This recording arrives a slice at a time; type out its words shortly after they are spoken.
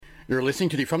You're listening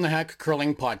to the From the Hack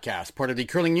Curling Podcast, part of the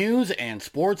Curling News and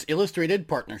Sports Illustrated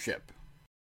partnership.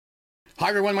 Hi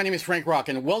everyone, my name is Frank Rock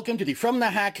and welcome to the From the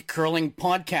Hack Curling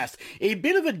Podcast. A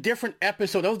bit of a different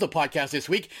episode of the podcast this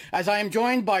week as I am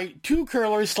joined by two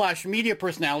curlers / media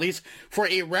personalities for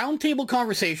a roundtable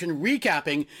conversation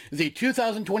recapping the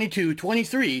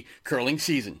 2022-23 curling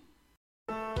season.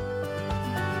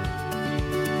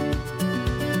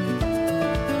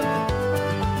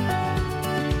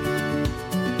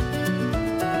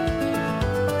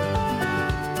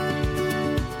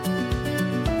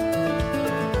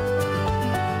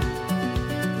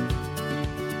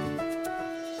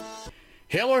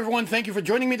 Hello everyone, thank you for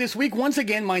joining me this week. Once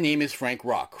again, my name is Frank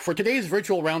Rock. For today's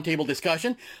virtual roundtable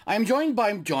discussion, I am joined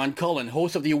by John Cullen,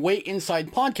 host of the Way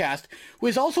Inside podcast, who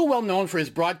is also well known for his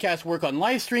broadcast work on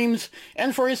live streams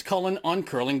and for his Cullen on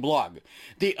Curling blog.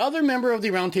 The other member of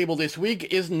the roundtable this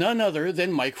week is none other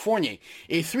than Mike Fournier,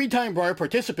 a three-time Brier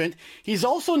participant. He's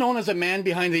also known as a man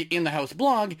behind the In the House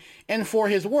blog and for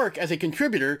his work as a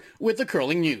contributor with the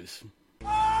Curling News.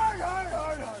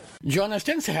 John, as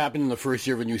tends to happen in the first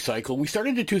year of a new cycle, we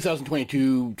started the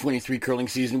 2022-23 curling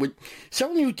season with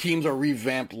several new teams or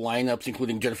revamped lineups,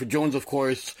 including Jennifer Jones, of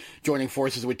course, joining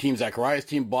forces with Team Zacharias,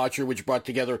 Team Botcher, which brought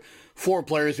together four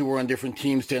players who were on different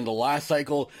teams to end the last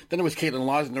cycle. Then it was Caitlin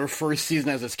Laws in her first season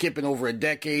as a skip in over a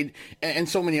decade, and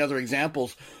so many other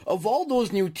examples. Of all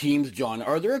those new teams, John,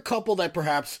 are there a couple that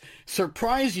perhaps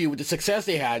surprised you with the success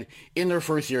they had in their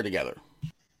first year together?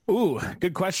 Ooh,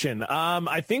 good question.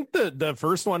 I think the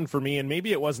first one for me, and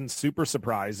maybe it wasn't super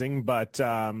surprising, but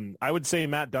I would say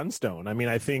Matt Dunstone. I mean,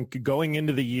 I think going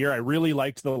into the year, I really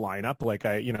liked the lineup. Like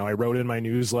I wrote in my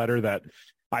newsletter that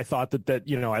I thought that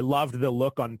I loved the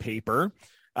look on paper.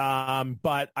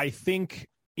 But I think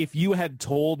if you had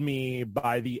told me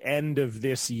by the end of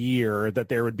this year that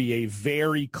there would be a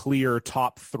very clear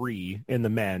top three in the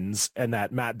men's and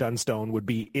that Matt Dunstone would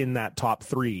be in that top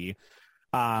three,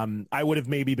 I would have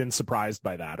maybe been surprised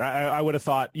by that. I would have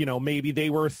thought, maybe they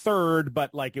were third,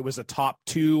 but like it was a top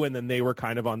two and then they were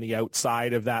kind of on the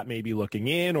outside of that, maybe looking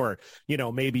in, or,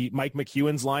 maybe Mike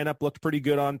McEwen's lineup looked pretty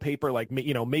good on paper. Like,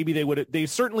 maybe they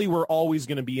certainly were always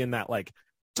going to be in that like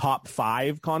top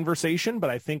five conversation, but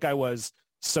I think I was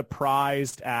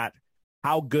surprised at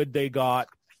how good they got,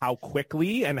 how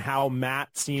quickly, and how Matt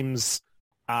seems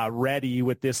ready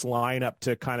with this lineup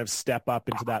to kind of step up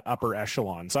into that upper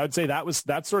echelon. So I'd say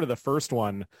that's sort of the first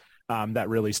one that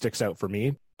really sticks out for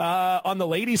me. On the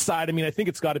ladies' side, I mean, I think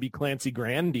it's got to be Clancy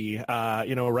Grandy,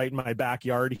 right in my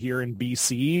backyard here in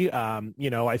BC.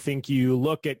 I think you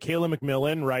look at Kayla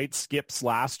McMillan, right, skips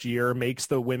last year, makes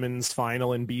the women's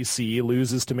final in BC,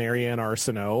 loses to Marianne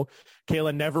Arsenault.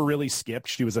 Kayla never really skipped.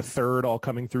 She was a third all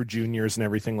coming through juniors and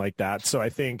everything like that. So I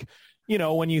think,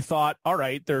 when you thought, all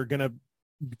right, they're going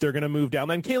to move down.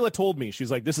 Then Kayla told me,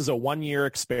 she's like, this is a 1-year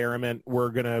experiment.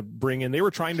 They were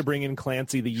trying to bring in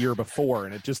Clancy the year before,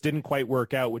 and it just didn't quite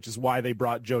work out, which is why they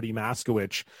brought Jody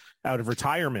Maskowicz out of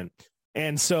retirement.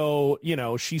 And so,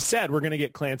 she said, we're going to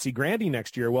get Clancy Grandy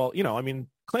next year. Well,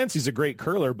 Clancy's a great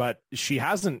curler, but she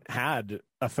hasn't had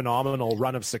a phenomenal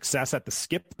run of success at the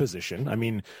skip position. I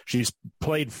mean, she's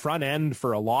played front end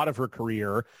for a lot of her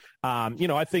career.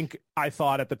 I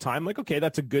thought at the time, like, okay,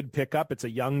 that's a good pickup. It's a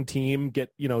young team,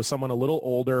 get, someone a little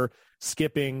older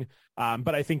skipping.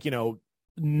 But I think,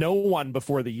 no one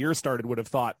before the year started would have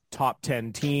thought top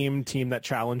 10 team that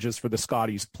challenges for the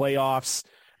Scotties playoffs.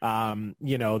 They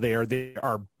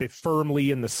are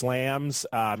firmly in the slams.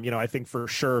 I think for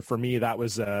sure for me, that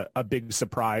was a big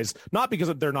surprise, not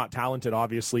because they're not talented.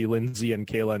 Obviously, Lindsay and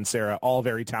Kayla and Sarah, all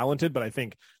very talented, but I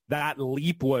think that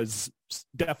leap was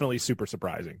definitely super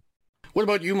surprising. What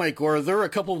about you, Mike? Or are there a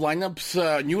couple of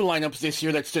lineups, new lineups this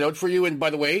year that stood out for you? And by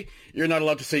the way, you're not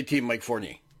allowed to say Team Mike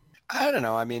Fournier. I don't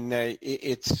know. I mean,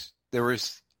 there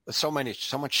was so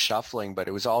much shuffling, but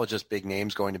it was all just big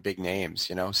names going to big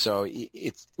names, So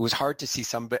it was hard to see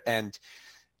and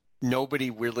nobody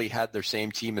really had their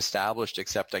same team established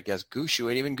except, I guess, Gushu,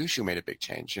 and even Gushu made a big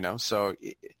change, So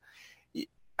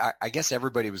I guess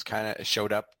everybody was kind of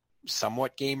showed up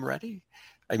somewhat game ready.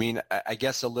 I mean, I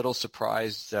guess a little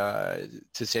surprised to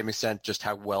the same extent just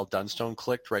how well Dunstone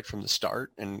clicked right from the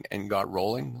start and got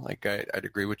rolling. Like I'd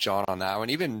agree with John on that one.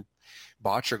 Even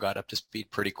Botcher got up to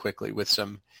speed pretty quickly with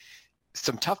some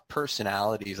tough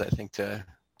personalities, I think, to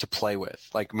play with.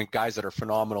 Like, I mean, guys that are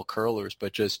phenomenal curlers,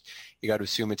 but just you got to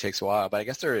assume it takes a while. But I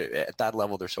guess they're at that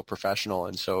level, they're so professional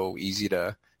and so easy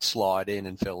to slot in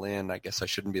and fill in. I guess I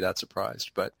shouldn't be that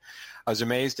surprised. But I was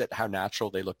amazed at how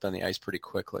natural they looked on the ice pretty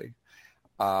quickly.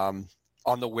 On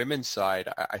the women's side,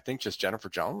 I think just Jennifer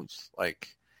Jones. Like,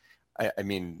 I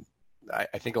mean,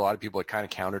 I think a lot of people had kind of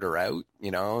counted her out,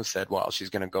 said, well, she's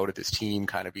going to go to this team,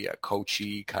 kind of be a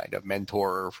coachy kind of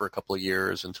mentor for a couple of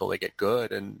years until they get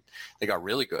good. And they got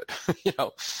really good.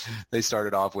 They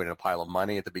started off winning a pile of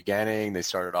money at the beginning. They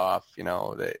started off,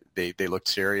 they looked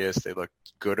serious. They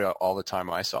looked good all the time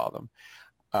I saw them.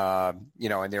 And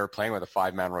they were playing with a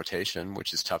 5-man rotation,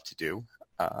 which is tough to do,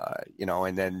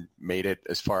 and then made it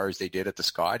as far as they did at the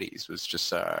Scotties was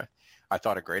just, I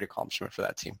thought a great accomplishment for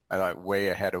that team. I thought way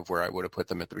ahead of where I would have put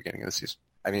them at the beginning of the season.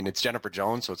 I mean, it's Jennifer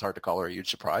Jones, so it's hard to call her a huge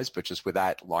surprise, but just with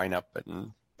that lineup,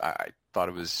 and I thought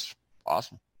it was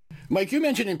awesome. Mike, you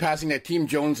mentioned in passing that Team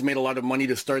Jones made a lot of money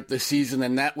to start the season,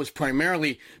 and that was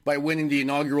primarily by winning the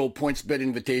inaugural PointsBet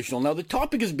Invitational. Now, the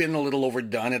topic has been a little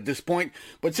overdone at this point,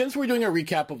 but since we're doing a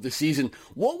recap of the season,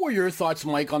 what were your thoughts,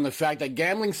 Mike, on the fact that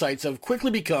gambling sites have quickly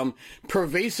become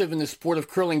pervasive in the sport of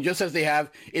curling, just as they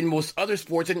have in most other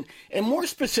sports, and more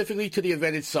specifically to the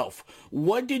event itself?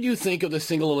 What did you think of the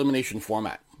single elimination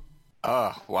format?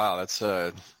 Oh, wow, that's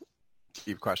a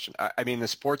deep question. I mean, the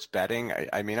sports betting,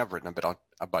 I've written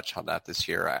a bunch on that this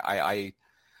year. I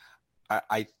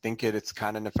think it's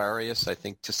kind of nefarious. I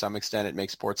think to some extent it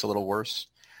makes sports a little worse.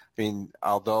 I mean,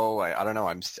 although I don't know,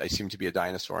 I seem to be a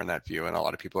dinosaur in that view, and a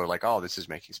lot of people are like, oh, this is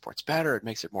making sports better. It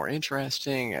makes it more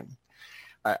interesting. And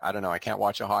I don't know. I can't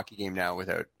watch a hockey game now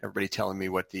without everybody telling me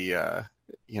what the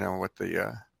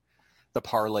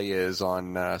parlay is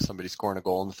on somebody scoring a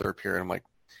goal in the third period. I'm like,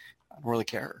 I don't really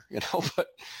care, but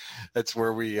that's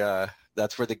where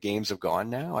that's where the games have gone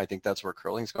now. I think that's where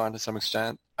curling's gone to some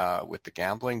extent with the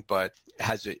gambling, but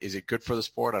is it good for the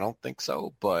sport? I don't think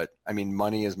so, but I mean,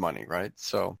 money is money, right?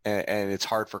 So, and it's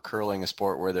hard for curling, a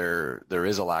sport where there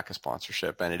is a lack of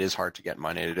sponsorship, and it is hard to get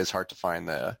money. It is hard to find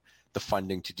the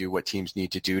funding to do what teams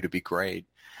need to do to be great.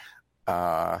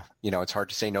 It's hard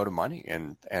to say no to money,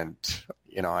 and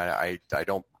I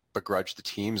don't begrudge the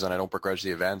teams, and I don't begrudge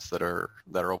the events that are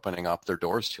opening up their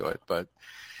doors to it, but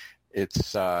it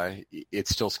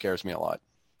still scares me a lot.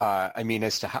 I mean,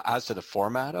 as to the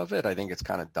format of it, I think it's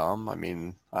kind of dumb. I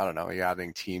mean, I don't know. You're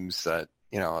having teams that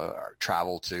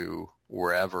travel to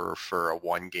wherever for a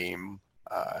one game.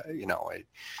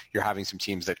 You're having some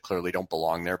teams that clearly don't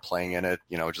belong there playing in it.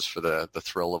 Just for the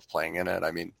thrill of playing in it.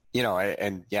 I mean,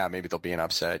 maybe there'll be an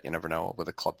upset. You never know, with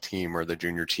a club team or the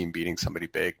junior team beating somebody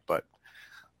big, but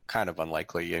kind of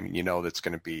unlikely. I mean, that's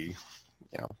going to be,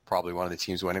 probably one of the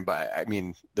teams winning. But I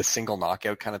mean, the single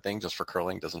knockout kind of thing just for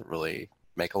curling doesn't really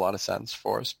make a lot of sense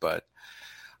for us. But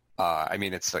I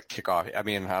mean, it's a kickoff. I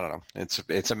mean, I don't know.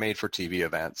 It's a made-for-TV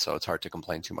event, so it's hard to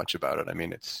complain too much about it. I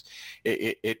mean,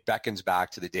 it beckons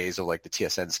back to the days of like the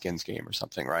TSN Skins game or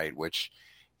something, right? Which,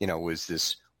 was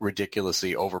this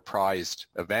ridiculously overpriced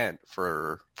event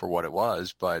for what it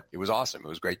was, but it was awesome. It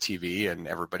was great TV, and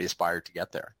everybody aspired to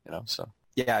get there, so.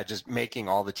 Yeah, just making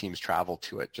all the teams travel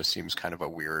to it just seems kind of a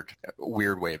weird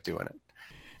way of doing it.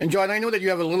 And John, I know that you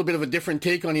have a little bit of a different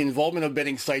take on the involvement of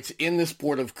betting sites in the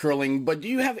sport of curling, but do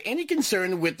you have any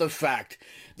concern with the fact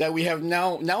that we have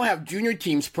now have junior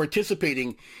teams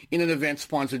participating in an event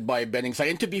sponsored by a betting site?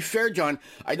 And to be fair, John,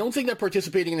 I don't think that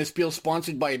participating in a spiel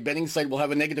sponsored by a betting site will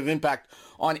have a negative impact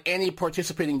on any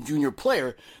participating junior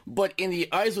player, but in the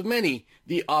eyes of many,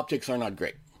 the optics are not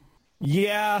great.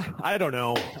 Yeah, I don't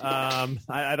know.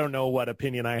 I don't know what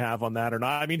opinion I have on that or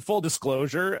not. I mean, full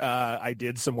disclosure, I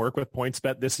did some work with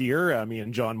PointsBet this year. Me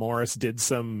and John Morris did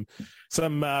some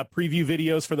preview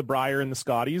videos for the Brier and the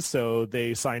Scotties, so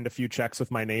they signed a few checks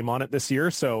with my name on it this year.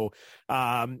 So,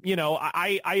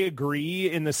 I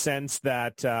agree in the sense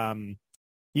that,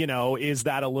 is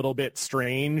that a little bit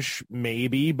strange?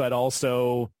 Maybe, but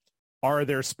also, are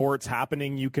there sports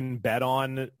happening you can bet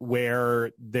on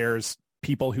where there's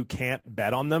people who can't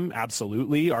bet on them?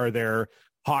 Absolutely. Are there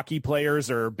hockey players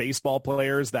or baseball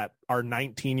players that are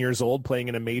 19 years old playing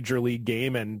in a major league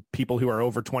game and people who are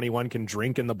over 21 can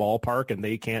drink in the ballpark and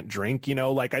they can't drink?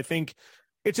 I think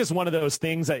it's just one of those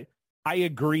things that I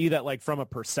agree that, like, from a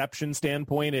perception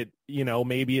standpoint, it,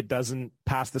 maybe it doesn't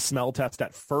pass the smell test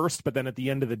at first, but then at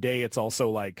the end of the day, it's also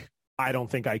like, I don't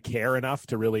think I care enough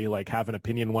to really like have an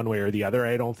opinion one way or the other.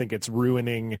 I don't think it's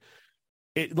ruining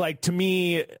it. Like, to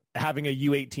me, having a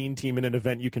U18 team in an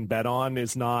event you can bet on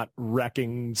is not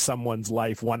wrecking someone's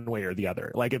life one way or the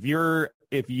other. Like,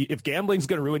 if gambling's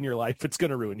going to ruin your life, it's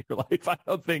going to ruin your life. I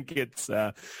don't think it's,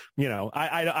 I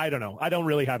don't know. I don't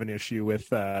really have an issue with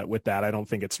that. I don't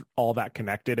think it's all that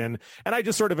connected. And I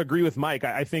just sort of agree with Mike.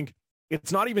 I think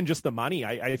it's not even just the money.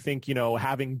 I think,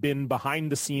 having been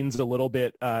behind the scenes a little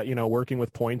bit, working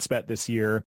with PointsBet this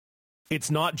year, it's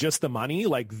not just the money.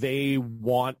 Like, they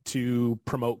want to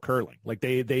promote curling. Like,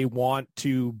 they want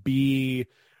to be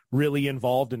really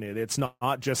involved in it. It's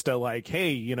not just a like,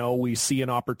 hey, you know, we see an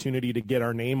opportunity to get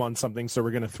our name on something, so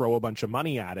we're going to throw a bunch of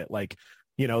money at it. Like,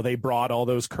 you know, they brought all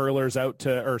those curlers out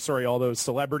to, all those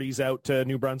celebrities out to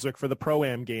New Brunswick for the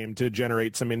Pro-Am game to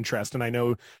generate some interest. And I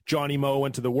know Johnny Moe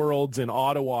went to the Worlds in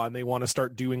Ottawa, and they want to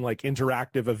start doing like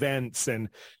interactive events and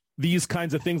these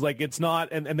kinds of things. Like, it's not,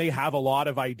 and they have a lot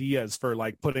of ideas for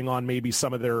like putting on maybe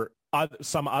some other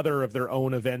of their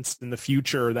own events in the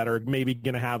future that are maybe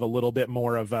going to have a little bit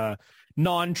more of a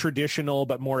non-traditional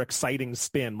but more exciting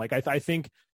spin. Like, I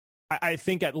think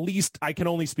at least, I can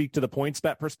only speak to the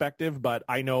PointsBet perspective, but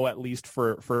I know at least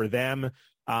for them,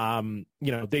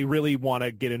 you know, they really want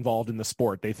to get involved in the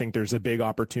sport. They think there's a big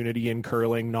opportunity in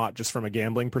curling, not just from a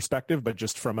gambling perspective, but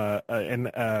just from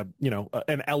an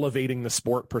elevating the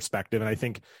sport perspective. And I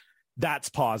think that's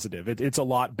positive. It's a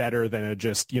lot better than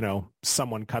just, you know,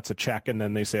 someone cuts a check and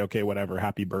then they say, okay, whatever,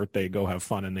 happy birthday, go have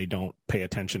fun, and they don't pay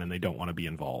attention and they don't want to be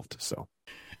involved. So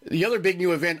the other big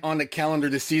new event on the calendar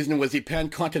this season was the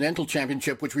Pan-Continental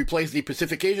Championship, which replaced the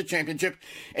Pacific Asia Championship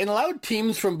and allowed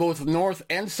teams from both North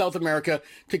and South America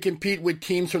to compete with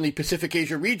teams from the Pacific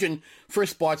Asia region for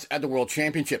spots at the World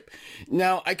Championship.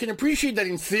 Now, I can appreciate that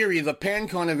in theory, the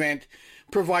Pan-Con event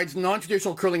provides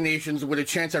non-traditional curling nations with a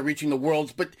chance at reaching the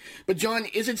Worlds. But John,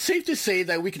 is it safe to say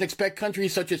that we can expect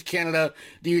countries such as Canada,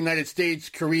 the United States,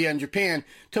 Korea, and Japan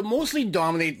to mostly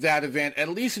dominate that event, at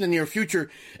least in the near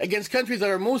future, against countries that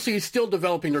are mostly still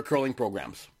developing their curling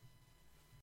programs?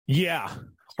 Yeah.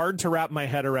 Hard to wrap my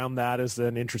head around that as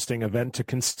an interesting event to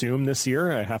consume this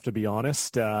year, I have to be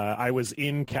honest. I was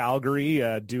in Calgary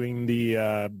doing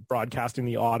the broadcasting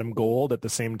the Autumn Gold at the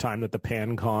same time that the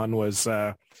PanCon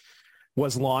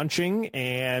was launching.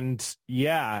 And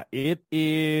yeah, it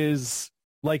is,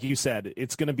 like you said,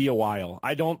 it's going to be a while.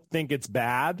 I don't think it's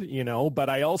bad, you know, but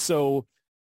I also,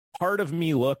 part of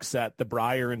me looks at the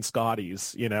Brier and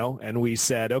Scotties, you know, and we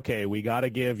said, okay, we got to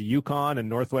give Yukon and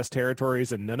Northwest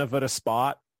Territories and Nunavut a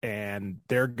spot, and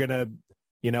they're going to,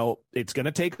 you know, it's going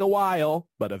to take a while,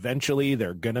 but eventually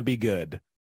they're going to be good.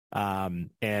 And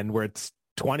where it's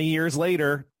 20 years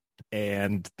later,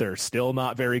 and they're still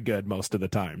not very good most of the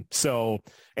time. So,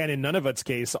 and in Nunavut's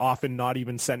case, often not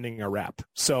even sending a rep.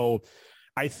 So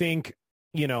I think,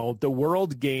 you know, the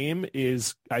world game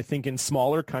is, I think, in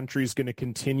smaller countries going to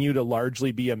continue to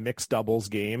largely be a mixed doubles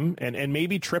game and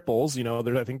maybe triples. You know,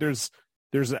 I think there's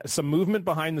some movement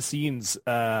behind the scenes,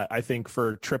 I think,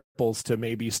 for triples to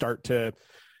maybe start to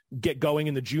get going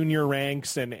in the junior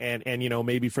ranks and, you know,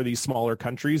 maybe for these smaller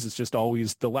countries, it's just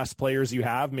always the less players you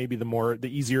have, maybe the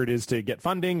easier it is to get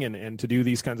funding and to do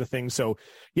these kinds of things. So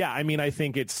yeah, I mean, I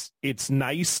think it's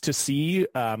nice to see,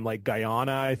 like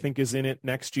Guyana, I think, is in it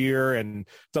next year. And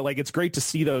so like, it's great to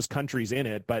see those countries in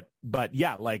it, but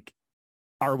yeah, like,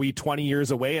 are we 20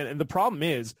 years away? And the problem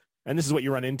is, and this is what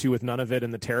you run into with Nunavut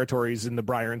and the territories and the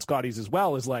Brier and Scotties as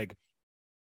well, is like,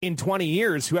 in 20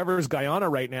 years, whoever's Guyana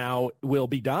right now will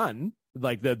be done.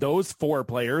 Like those four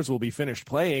players will be finished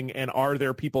playing, and are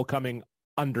there people coming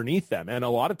underneath them? And a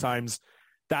lot of times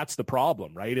that's the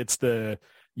problem, right? It's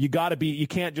you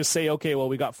can't just say, okay, well,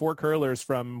 we got four curlers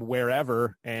from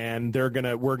wherever and we're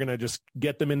going to just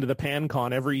get them into the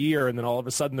PanCon every year. And then all of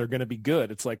a sudden they're going to be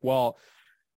good. It's like, well,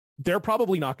 they're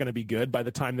probably not going to be good by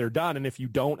the time they're done. And if you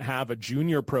don't have a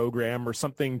junior program or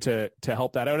something to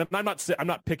help that out, and I'm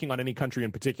not picking on any country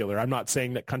in particular. I'm not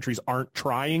saying that countries aren't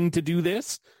trying to do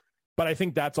this, but I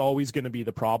think that's always going to be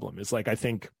the problem. Is like, I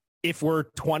think if we're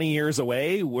 20 years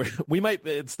away,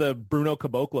 it's the Bruno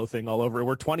Caboclo thing all over.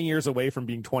 We're 20 years away from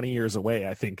being 20 years away,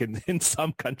 I think, in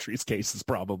some countries' cases,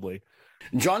 probably.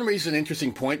 John raises an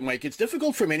interesting point, Mike. It's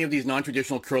difficult for many of these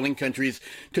non-traditional curling countries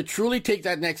to truly take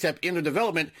that next step in their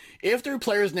development if their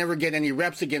players never get any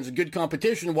reps against good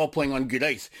competition while playing on good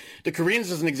ice. The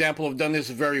Koreans, as an example, have done this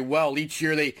very well. Each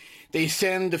year they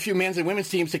send a few men's and women's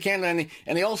teams to Canada,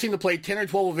 and they all seem to play 10 or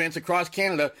 12 events across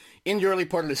Canada in the early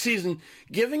part of the season,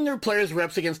 giving their players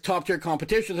reps against top-tier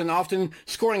competitions and often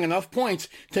scoring enough points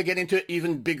to get into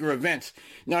even bigger events.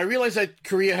 Now, I realize that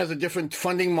Korea has a different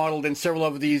funding model than several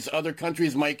of these other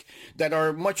countries, Mike, that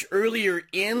are much earlier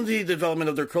in the development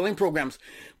of their curling programs.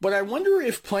 But I wonder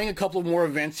if playing a couple of more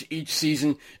events each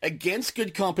season against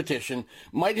good competition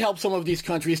might help some of these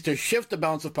countries to shift the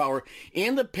balance of power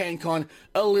in the PanCon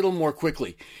a little more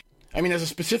quickly. I mean, as a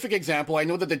specific example, I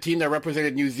know that the team that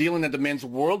represented New Zealand at the Men's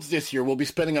Worlds this year will be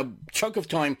spending a chunk of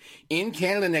time in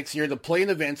Canada next year to play in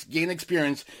events, gain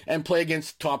experience, and play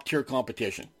against top-tier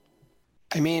competition.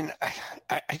 I mean,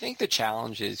 I think the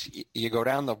challenge is you go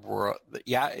down the world.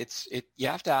 Yeah, you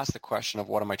have to ask the question of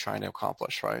what am I trying to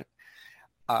accomplish, right?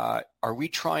 Are we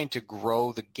trying to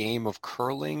grow the game of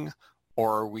curling,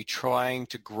 or are we trying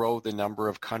to grow the number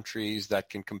of countries that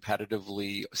can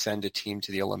competitively send a team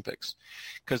to the Olympics?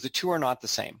 Because the two are not the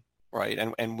same, right?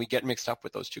 And we get mixed up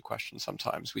with those two questions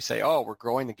sometimes. We say, oh, we're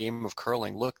growing the game of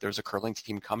curling. Look, there's a curling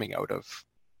team coming out of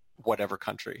whatever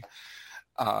country.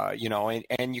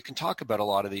 And you can talk about a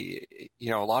lot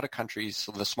of countries,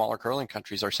 so the smaller curling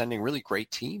countries are sending really great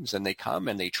teams, and they come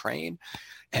and they train.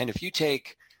 And if you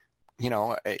take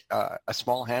a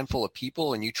small handful of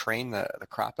people and you train the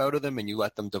crap out of them and you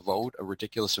let them devote a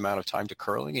ridiculous amount of time to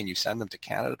curling and you send them to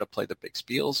Canada to play the big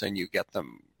spiels and you get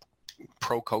them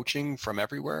pro coaching from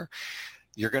everywhere,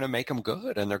 you're going to make them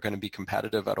good and they're going to be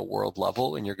competitive at a world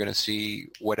level, and you're going to see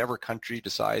whatever country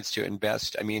decides to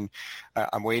invest. I mean,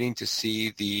 I'm waiting to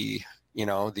see the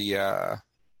Dubai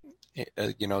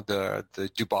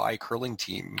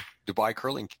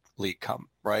curling league come,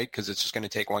 right? Because it's just going to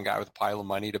take one guy with a pile of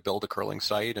money to build a curling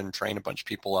site and train a bunch of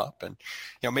people up. And,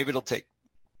 maybe it'll take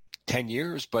 10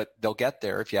 years, but they'll get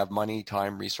there if you have money,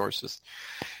 time, resources.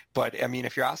 But, I mean,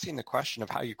 if you're asking the question of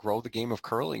how you grow the game of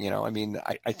curling,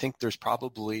 I think there's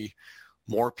probably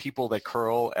more people that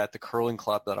curl at the curling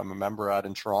club that I'm a member at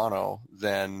in Toronto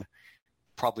than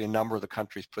probably a number of the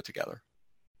countries put together,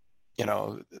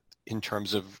 in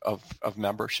terms of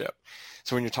membership.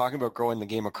 So when you're talking about growing the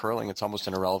game of curling, it's almost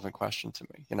an irrelevant question to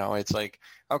me. It's like,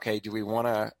 okay, do we want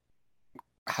to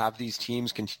have these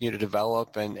teams continue to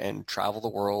develop and travel the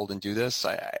world and do this?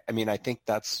 I mean, I think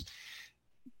that's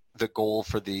the goal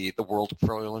for the World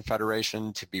Curling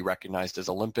Federation, to be recognized as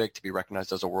Olympic, to be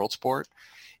recognized as a world sport.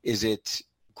 Is it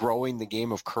growing the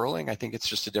game of curling? I think it's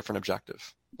just a different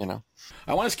objective.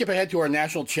 I want to skip ahead to our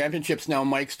national championships now,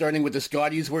 Mike, starting with the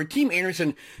Scotties, where Team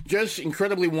Anderson just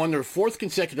incredibly won their fourth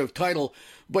consecutive title,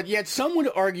 but yet some would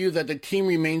argue that the team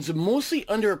remains mostly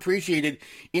underappreciated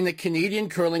in the Canadian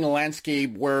curling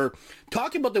landscape, where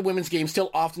talk about the women's game still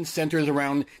often centers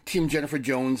around Team Jennifer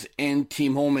Jones and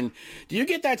Team Homan. Do you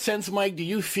get that sense, Mike? Do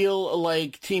you feel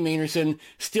like Team Anderson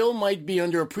still might be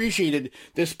underappreciated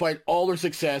despite all their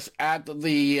success at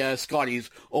the Scotties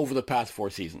over the past 4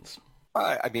 seasons?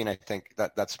 I mean, I think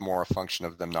that's more a function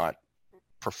of them not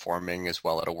performing as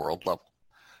well at a world level,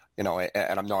 and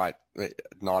I'm not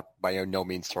by no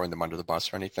means throwing them under the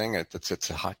bus or anything. It's a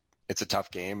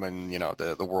tough game, and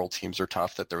the world teams are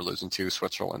tough that they're losing to.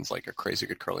 Switzerland's like a crazy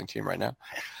good curling team right now,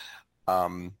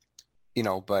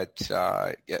 But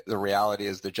the reality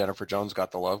is that Jennifer Jones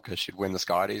got the love because she'd win the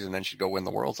Scotties and then she'd go win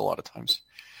the Worlds a lot of times,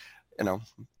 and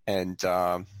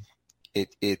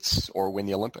it's or win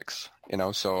the Olympics.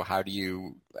 So how do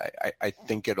you, I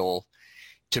think to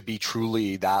be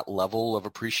truly that level of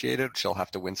appreciated, she'll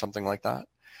have to win something like that.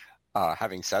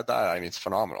 Having said that, I mean, it's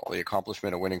phenomenal. The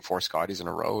accomplishment of winning 4 Scotties in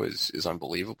a row is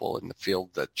unbelievable. In the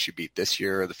field that she beat this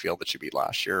year, the field that she beat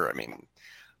last year, I mean,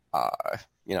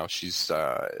 she's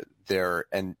there,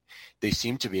 and they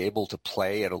seem to be able to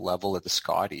play at a level at the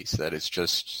Scotties that is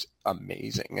just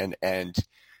amazing. And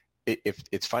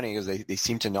it's funny because they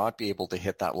seem to not be able to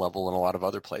hit that level in a lot of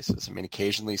other places. I mean,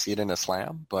 occasionally you see it in a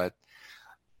slam, but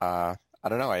I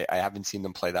don't know. I haven't seen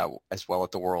them play that as well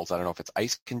at the Worlds. I don't know if it's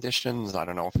ice conditions. I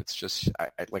don't know if it's just I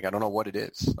don't know what it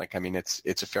is. Like, I mean, it's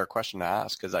a fair question to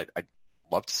ask because I'd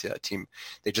love to see that team.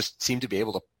 They just seem to be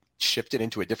able to shift it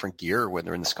into a different gear when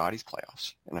they're in the Scotties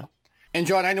playoffs. And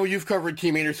John, I know you've covered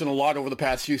Team Anderson a lot over the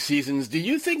past few seasons. Do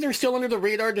you think they're still under the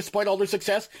radar despite all their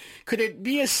success? Could it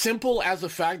be as simple as the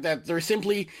fact that there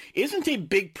simply isn't a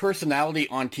big personality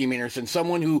on Team Anderson,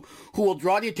 someone who will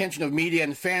draw the attention of media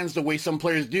and fans the way some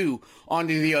players do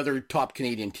onto the other top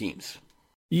Canadian teams?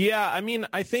 Yeah, I mean,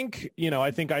 I think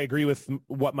I agree with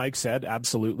what Mike said.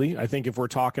 Absolutely. I think if we're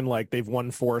talking like they've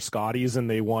won 4 Scotties and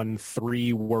they won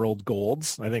 3 world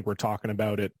golds, I think we're talking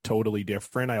about it totally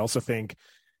different. I also think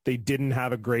they didn't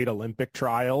have a great Olympic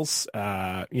trials.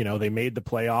 They made the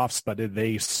playoffs, but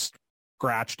they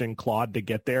scratched and clawed to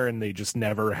get there, and they just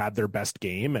never had their best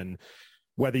game. And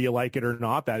whether you like it or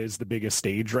not, that is the biggest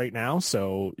stage right now.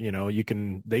 So,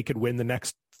 they could win the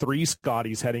next 3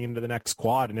 Scotties heading into the next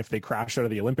quad. And if they crash out of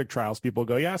the Olympic trials, people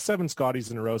go, yeah, 7 Scotties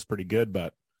in a row is pretty good.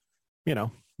 But,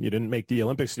 you didn't make the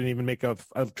Olympics. You didn't even make a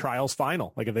trials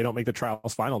final. Like, if they don't make the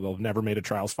trials final, they'll have never made a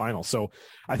trials final. So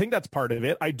I think that's part of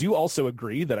it. I do also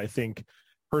agree that I think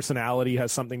personality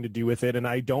has something to do with it. And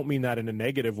I don't mean that in a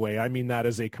negative way. I mean that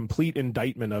as a complete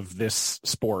indictment of this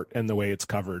sport and the way it's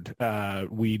covered.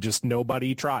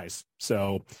 Nobody tries.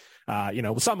 So,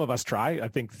 some of us try. I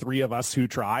think 3 of us who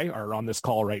try are on this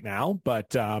call right now.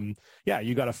 But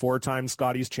you got a 4-time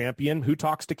Scotties champion. Who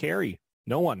talks to Carey?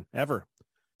 No one, ever.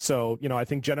 So, I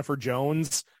think Jennifer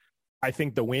Jones, I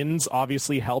think the wins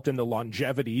obviously helped, and the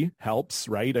longevity helps,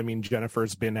 right? I mean,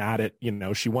 Jennifer's been at it,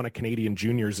 she won a Canadian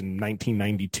Juniors in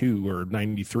 1992 or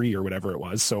 93 or whatever it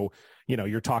was. So,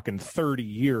 you're talking 30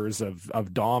 years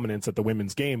of dominance at the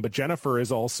women's game. But Jennifer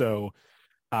is also,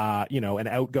 an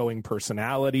outgoing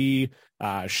personality.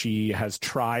 She has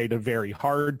tried very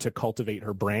hard to cultivate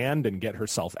her brand and get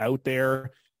herself out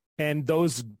there. And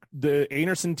the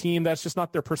Einarson team, that's just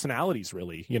not their personalities,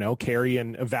 really. Carrie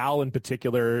and Val in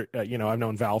particular, I've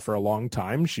known Val for a long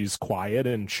time. She's quiet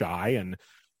and shy, and,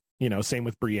 same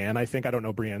with Brienne. I don't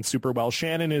know Brienne super well.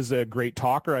 Shannon is a great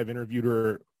talker. I've interviewed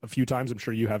her a few times. I'm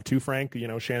sure you have too, Frank.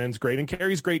 Shannon's great, and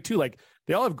Carrie's great too. Like,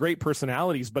 they all have great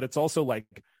personalities, but it's also like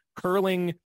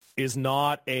curling is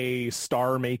not a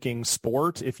star-making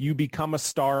sport. If you become a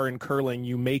star in curling,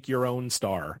 you make your own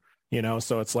star.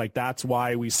 So it's like, that's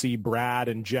why we see Brad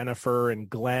and Jennifer and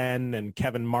Glenn and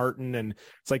Kevin Martin. And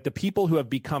it's like the people who have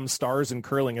become stars in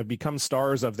curling have become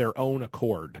stars of their own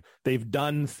accord. They've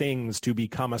done things to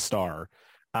become a star.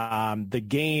 The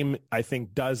game, I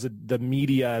think, does the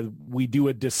media, we do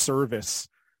a disservice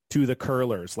to the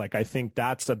curlers. Like, I think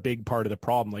that's a big part of the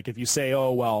problem. Like, if you say,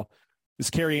 oh, well, does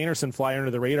Carrie Einarson fly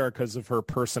under the radar because of her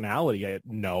personality?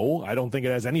 No, I don't think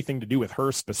it has anything to do with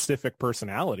her specific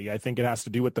personality. I think it has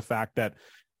to do with the fact that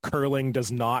curling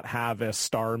does not have a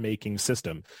star-making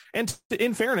system. And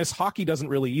in fairness, hockey doesn't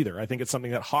really either. I think it's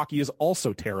something that hockey is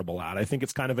also terrible at. I think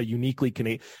it's kind of a uniquely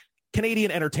Canadian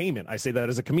entertainment. I say that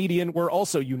as a comedian. We're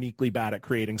also uniquely bad at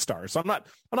creating stars. So I'm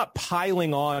not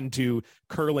piling on to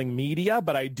curling media,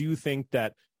 but I do think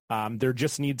that there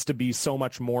just needs to be so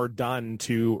much more done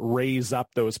to raise up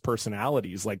those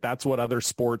personalities. Like, that's what other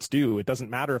sports do. It doesn't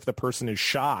matter if the person is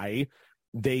shy,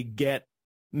 they can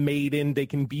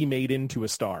be made into a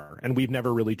star. And we've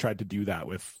never really tried to do that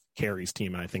with Carrie's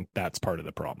team. And I think that's part of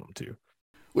the problem too.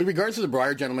 With regards to the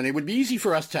Brier gentlemen, it would be easy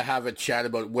for us to have a chat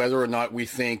about whether or not we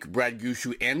think Brad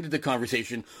Gushue ended the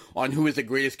conversation on who is the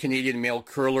greatest Canadian male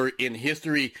curler in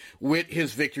history with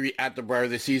his victory at the Brier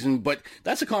this season, but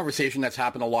that's a conversation that's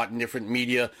happened a lot in different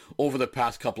media over the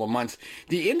past couple of months.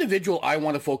 The individual I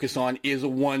want to focus on is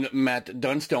one Matt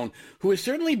Dunstone, who has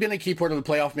certainly been a key part of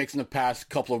the playoff mix in the past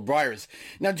couple of Briers.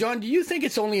 Now, John, do you think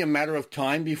it's only a matter of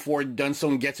time before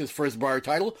Dunstone gets his first Brier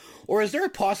title, or is there a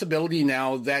possibility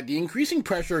now that the increasing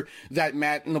pressure that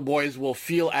Matt and the boys will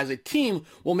feel as a team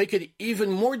will make it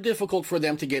even more difficult for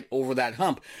them to get over that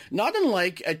hump? Not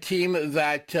unlike a team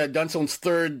that Dunstone's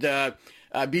third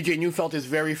BJ Neufeld is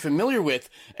very familiar with,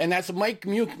 and that's Mike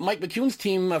McEwen's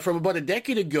team from about a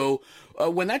decade ago,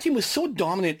 when that team was so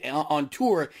dominant on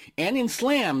tour and in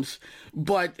slams,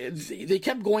 but they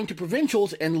kept going to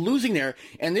provincials and losing there.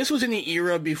 And this was in the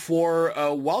era before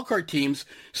wildcard teams,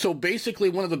 so basically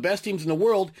one of the best teams in the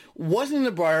world wasn't in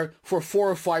the Brier for 4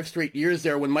 or 5 straight years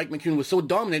there when Mike McEwen was so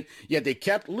dominant, yet they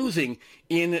kept losing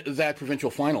in that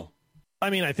provincial final. I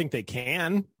mean, I think they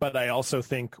can, but I also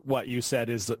think what you said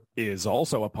is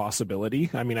also a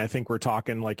possibility. I mean, I think we're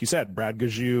talking, like you said, Brad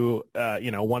Gushue,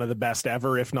 one of the best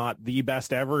ever, if not the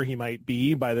best ever, he might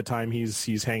be by the time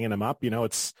he's hanging him up.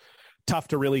 It's tough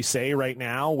to really say right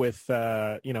now with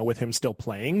him still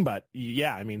playing, but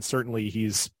yeah, I mean, certainly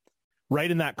he's right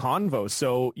in that convo.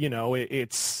 So,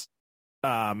 it's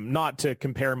not to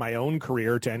compare my own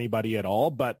career to anybody at all,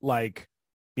 but like,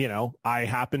 I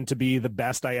happen to be the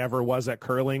best I ever was at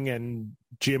curling, and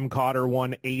Jim Cotter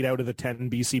won 8 out of the 10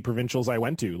 BC provincials I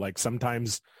went to. Like,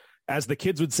 sometimes, as the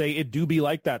kids would say, it do be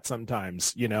like that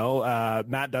sometimes.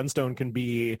 Matt Dunstone can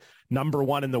be number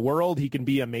 1 in the world. He can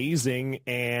be amazing.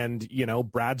 And,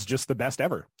 Brad's just the best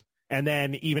ever. And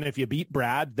then even if you beat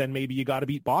Brad, then maybe you got to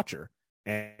beat Botcher.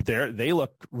 And they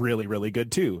look really, really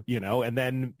good too, and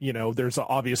then, there's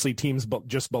obviously teams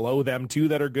just below them too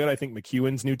that are good. I think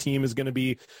McEwen's new team is going to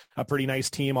be a pretty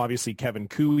nice team. Obviously Kevin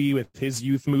Cooey with his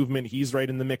youth movement, he's right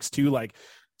in the mix too. Like,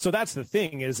 so that's the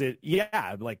thing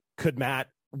could Matt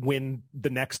win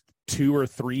the next 2 or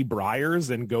 3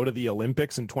 Briers and go to the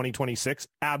Olympics in 2026?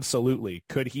 Absolutely.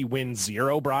 Could he win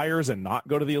 0 Briers and not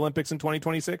go to the Olympics in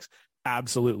 2026?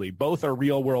 Absolutely. Both are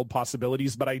real world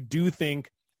possibilities, but I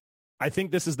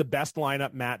think this is the best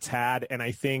lineup Matt's had, and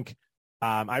I think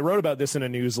I wrote about this in a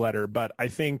newsletter, but I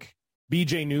think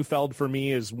BJ Neufeld for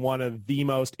me is one of the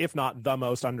most, if not the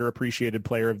most, underappreciated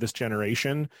player of this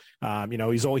generation. He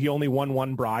only won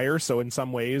 1 Brier, so in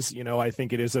some ways, I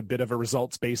think it is a bit of a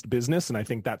results-based business, and I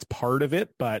think that's part of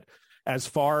it. But as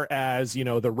far as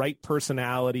the right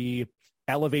personality,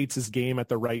 elevates his game at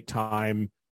the right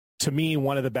time, to me,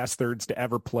 one of the best thirds to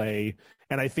ever play.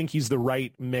 And I think he's the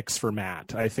right mix for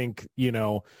Matt. I think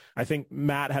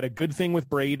Matt had a good thing with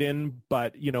Braden,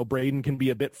 but, Braden can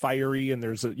be a bit fiery, and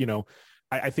there's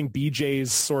I think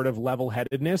BJ's sort of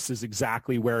level-headedness is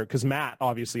exactly where, because Matt,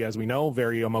 obviously, as we know,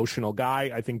 very emotional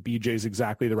guy. I think BJ's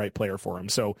exactly the right player for him.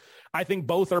 So I think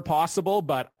both are possible,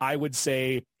 but I would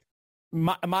say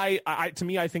to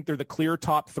me, I think they're the clear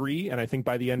top three. And I think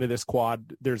by the end of this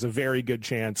quad, there's a very good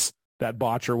chance that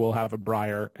Botcher will have a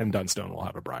Brier and Dunstone will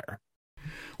have a Brier.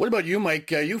 What about you,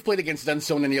 Mike? You've played against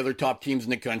Dunstone and the other top teams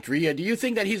in the country. Do you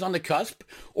think that he's on the cusp,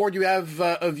 or do you have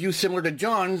a view similar to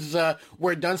John's,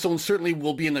 where Dunstone certainly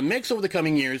will be in the mix over the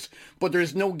coming years, but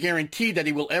there's no guarantee that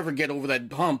he will ever get over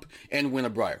that hump and win a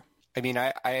Brier? I mean,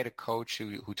 I had a coach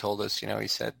who told us, he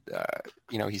said,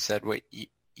 what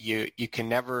you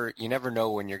never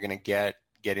know when you're going to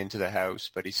get into the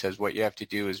house, but he says what you have to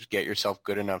do is get yourself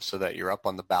good enough so that you're up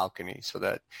on the balcony, so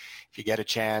that if you get a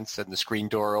chance and the screen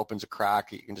door opens a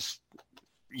crack, you can just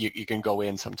you can go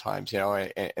in sometimes,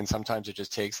 and sometimes it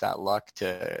just takes that luck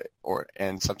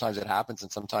and sometimes it happens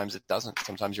and sometimes it doesn't.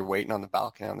 Sometimes you're waiting on the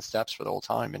balcony on the steps for the whole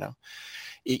time,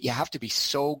 You have to be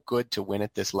so good to win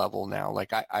at this level now.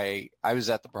 Like I was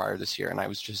at the Brier this year and I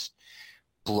was just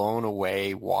blown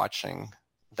away watching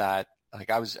that. Like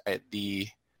I was at the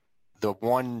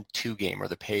 1-2 game, or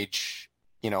the Page,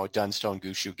 Dunstone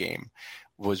Gushu game,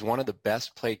 was one of the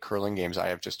best played curling games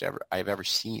I've ever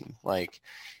seen. Like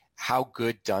how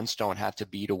good Dunstone had to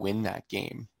be to win that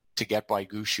game, to get by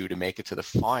Gushu to make it to the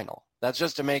final. That's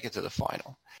just to make it to the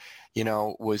final,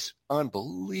 was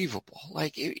unbelievable.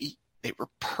 Like they were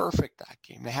perfect that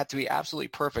game. They had to be absolutely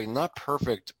perfect, not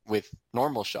perfect with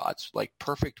normal shots, like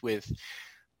perfect with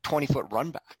 20-foot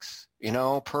runbacks,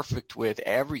 perfect with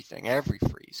everything, every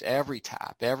freeze, every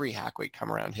tap, every hack weight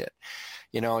come around hit.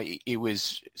 It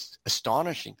was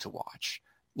astonishing to watch,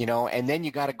 and then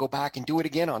you got to go back and do it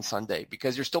again on Sunday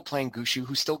because you're still playing Gushu,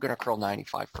 who's still going to curl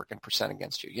 95%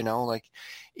 against you, like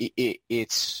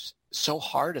it's so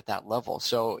hard at that level.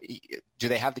 So do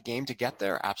they have the game to get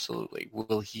there? Absolutely.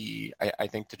 Will he, I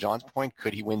think to John's point,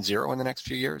 could he win 0 in the next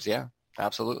few years? Yeah,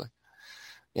 absolutely.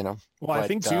 Well, I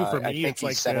think too, for me, I think it's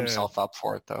like set himself up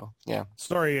for it though. Yeah.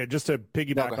 Sorry, just to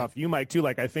piggyback off you, Mike, too.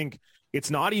 Like, I think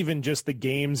it's not even just the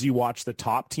games you watch the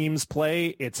top teams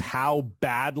play. It's how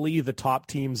badly the top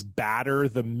teams batter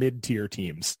the mid-tier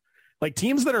teams, like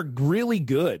teams that are really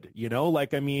good,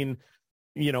 like, I mean,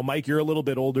 Mike, you're a little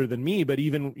bit older than me, but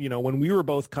even, when we were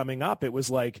both coming up, it was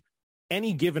like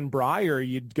any given Brier,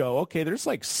 you'd go, okay, there's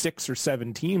like 6 or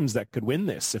 7 teams that could win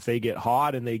this if they get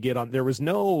hot and they get on. There was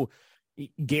no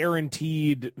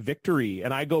guaranteed victory.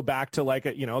 And I go back to like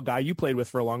a guy you played with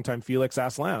for a long time, Felix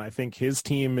Aslan. I think his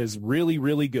team is really,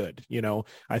 really good.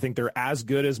 I think they're as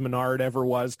good as Menard ever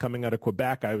was coming out of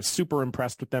Quebec. I was super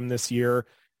impressed with them this year.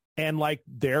 And like,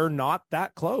 they're not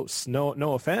that close. No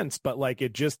offense, but like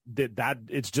it's just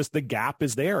the gap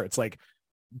is there. It's like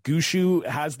Gushu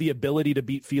has the ability to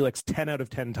beat Felix 10 out of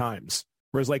 10 times.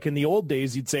 Whereas like in the old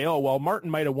days, you'd say, oh, well, Martin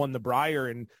might have won the Brier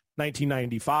in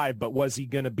 1995, but was he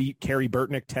going to beat Kerry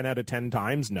Burtnick 10 out of 10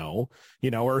 times? No,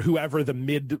 or whatever the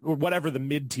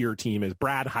mid-tier team is.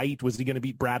 Brad Height, was he going to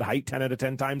beat Brad Height 10 out of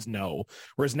 10 times? No.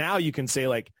 Whereas now you can say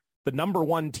like the number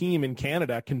 1 team in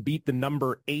Canada can beat the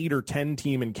number 8 or 10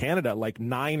 team in Canada like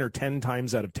 9 or 10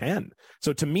 times out of 10.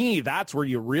 So to me, that's where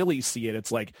you really see it.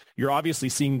 It's like you're obviously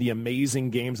seeing the amazing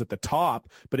games at the top,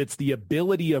 but it's the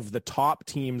ability of the top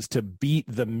teams to beat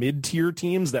the mid-tier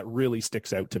teams that really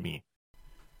sticks out to me.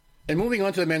 And moving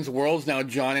on to the men's worlds now,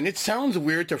 John, and it sounds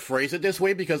weird to phrase it this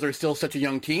way because they're still such a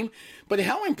young team, but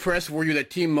how impressed were you that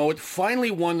Team Moet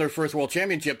finally won their first world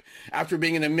championship after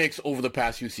being in the mix over the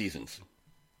past few seasons?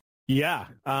 Yeah.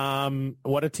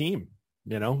 What a team.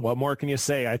 What more can you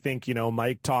say? I think,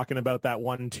 Mike talking about that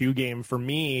 1-2 game for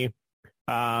me,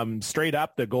 straight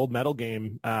up the gold medal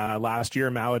game last year,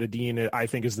 Mouat Adine, I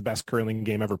think is the best curling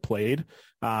game ever played.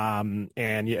 And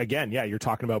again, you're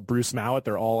talking about Bruce Mouat.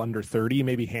 They're all under 30.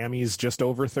 Maybe Hammy's just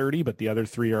over 30, but the other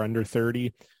 3 are under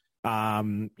 30.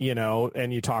 And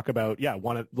you talk about,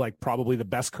 one of like probably the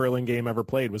best curling game ever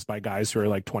played was by guys who are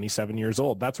like 27 years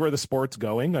old. That's where the sport's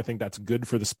going. I think that's good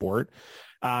for the sport.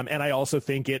 And I also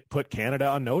think it put Canada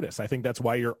on notice. I think that's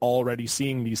why you're already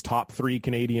seeing these top 3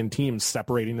 Canadian teams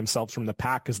separating themselves from the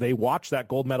pack, because they watched that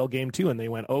gold medal game too. And they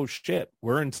went, oh shit,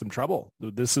 we're in some trouble.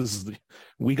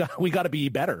 We got to be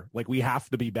better. Like we have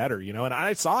to be better, and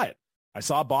I saw it. I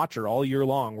saw Botcher all year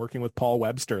long working with Paul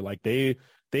Webster. Like they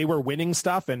were winning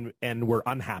stuff and were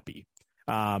unhappy.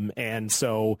 And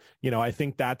so, I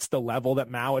think that's the level that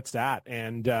Mouat's at.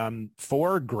 And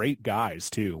 4 great guys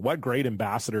too. What great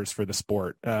ambassadors for the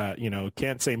sport.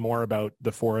 Can't say more about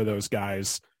the 4 of those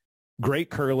guys. Great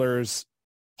curlers,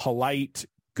 polite,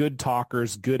 good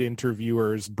talkers, good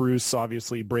interviewers. Bruce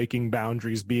obviously breaking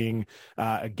boundaries, being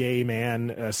a gay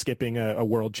man, skipping a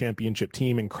world championship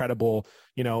team. Incredible.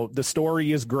 The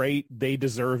story is great. They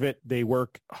deserve it. They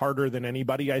work harder than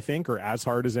anybody, I think, or as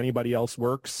hard as anybody else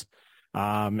works.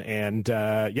 I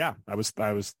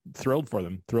was thrilled for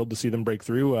them, thrilled to see them break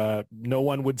through. No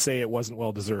one would say it wasn't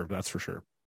well deserved. That's for sure.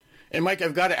 And Mike,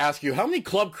 I've got to ask you, how many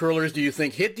club curlers do you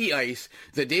think hit the ice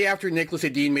the day after Nicholas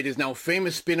Edin made his now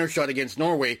famous spinner shot against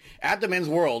Norway at the Men's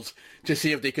Worlds to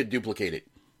see if they could duplicate it?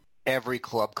 Every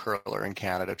club curler in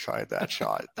Canada tried that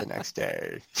shot the next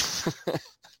day.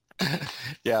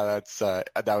 Yeah,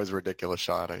 that was a ridiculous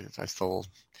shot. I still...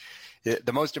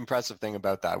 The most impressive thing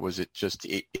about that was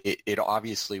it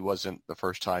obviously wasn't the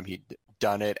first time he'd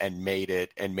done it and made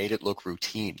it look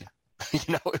routine.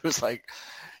 It was like,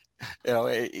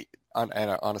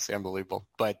 honestly unbelievable.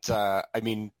 But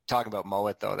talking about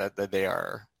Mowat though, that they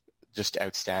are just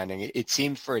outstanding. It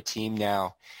seems for a team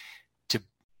now to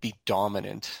be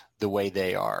dominant the way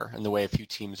they are and the way a few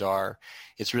teams are.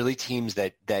 It's really teams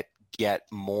that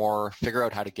figure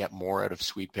out how to get more out of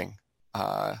sweeping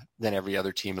than every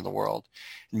other team in the world.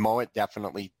 And Mowat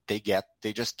definitely, they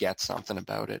just get something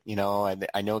about it, and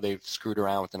I know they've screwed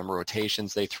around with the number of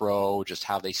rotations they throw, just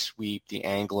how they sweep, the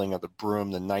angling of the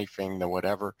broom, the knifing, the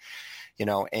whatever,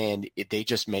 and they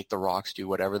just make the Rocks do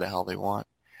whatever the hell they want.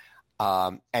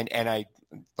 And I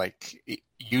like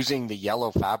using the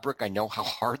yellow fabric. I know how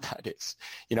hard that is,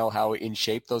 how in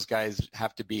shape those guys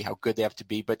have to be, how good they have to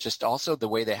be, but just also the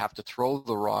way they have to throw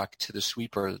the rock to the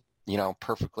sweeper,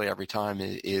 perfectly every time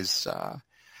is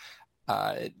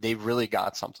they've really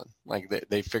got something. Like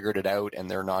they figured it out, and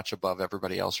they're a notch above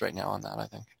everybody else right now on that, I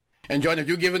think. And John, have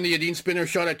you given the Edin spinner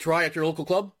shot a try at your local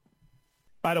club?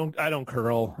 I don't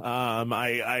curl.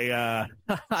 I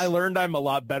learned I'm a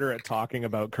lot better at talking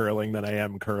about curling than I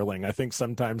am curling. I think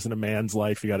sometimes in a man's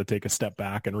life, you got to take a step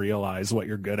back and realize what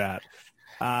you're good at.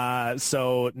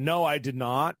 So no, I did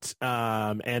not.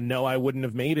 And no, I wouldn't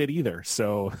have made it either.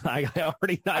 So I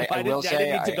didn't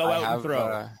need to go out and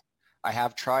throw. I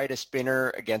have tried a spinner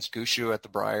against Gushu at the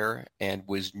Briar and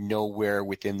was nowhere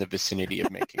within the vicinity of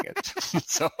making it.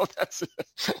 So that's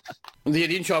it. The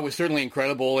Edin shot was certainly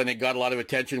incredible, and it got a lot of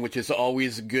attention, which is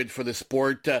always good for the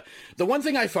sport. The one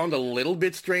thing I found a little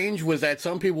bit strange was that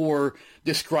some people were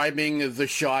describing the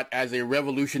shot as a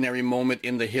revolutionary moment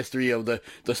in the history of the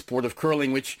sport of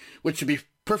curling, which to be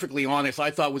perfectly honest, I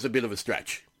thought was a bit of a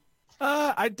stretch.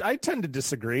 I tend to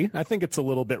disagree. I think it's a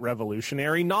little bit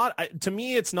revolutionary. To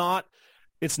me, it's not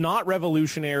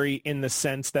revolutionary in the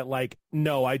sense that, like,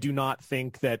 no, I do not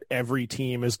think that every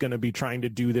team is going to be trying to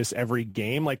do this every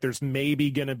game. Like, there's maybe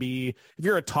going to be, if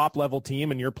you're a top level team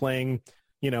and you're playing,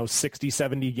 60,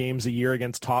 70 games a year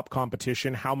against top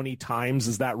competition, how many times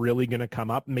is that really going to come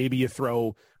up? Maybe you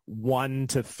throw 1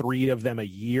 to 3 of them a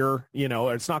year,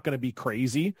 it's not going to be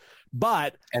crazy.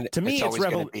 But to me, it's always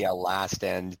going to be a last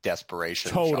end desperation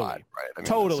totally, shot, right?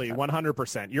 Totally,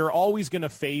 100%. You're always going to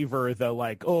favor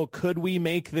the could we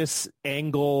make this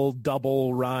angle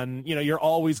double run? You're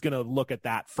always going to look at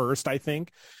that first, I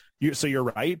think. So you're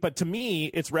right. But to me,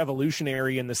 it's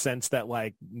revolutionary in the sense that,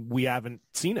 we haven't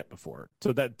seen it before.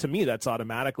 So that, to me, that's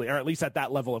automatically, or at least at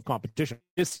that level of competition.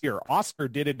 This year, Oscar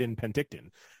did it in Penticton.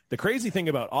 The crazy thing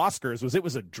about Oscars was it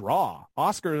was a draw.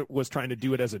 Oscar was trying to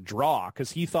do it as a draw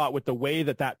because he thought with the way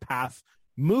that path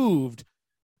moved,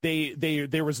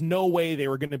 there was no way they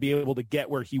were going to be able to get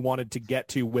where he wanted to get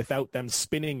to without them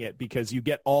spinning it, because you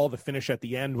get all the finish at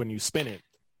the end when you spin it.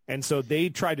 And so they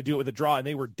tried to do it with a draw, and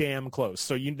they were damn close.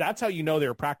 So that's how you know they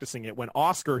were practicing it, when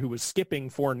Oscar, who was skipping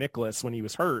for Nicholas when he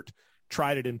was hurt,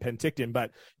 tried it in Penticton.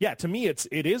 But yeah, to me, it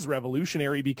is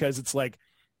revolutionary because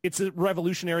it's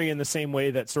revolutionary in the same way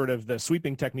that sort of the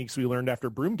sweeping techniques we learned after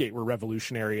Broomgate were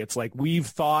revolutionary. It's like we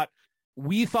thought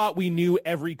we knew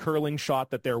every curling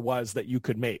shot that there was that you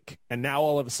could make. And now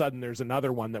all of a sudden there's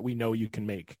another one that we know you can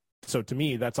make. So to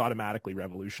me, that's automatically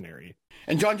revolutionary.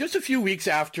 And John, just a few weeks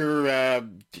after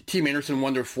Team Anderson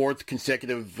won their 4th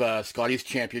consecutive Scotties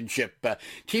Championship,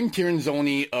 Team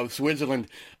Tirinzoni of Switzerland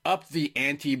upped the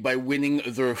ante by winning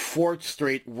their 4th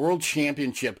straight World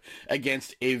Championship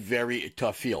against a very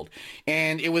tough field.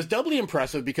 And it was doubly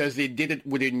impressive because they did it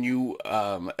with a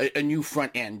new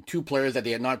front end, 2 players that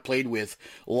they had not played with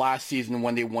last season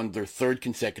when they won their 3rd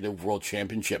consecutive World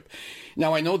Championship.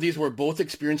 Now, I know these were both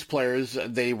experienced players.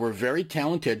 They were very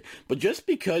talented, but just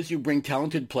because you bring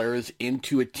talented players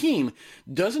into a team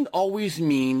doesn't always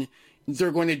mean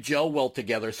they're going to gel well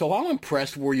together. So how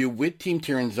impressed were you with Team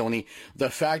Tirinzoni,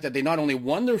 the fact that they not only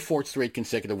won their 4th straight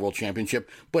consecutive World Championship,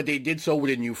 but they did so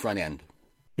with a new front end?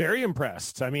 Very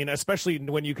impressed. I mean, especially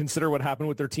when you consider what happened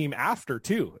with their team after,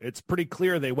 too. It's pretty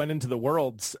clear they went into the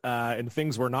Worlds and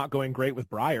things were not going great with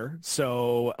Brier.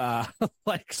 So,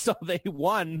 so they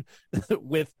won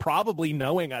with probably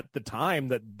knowing at the time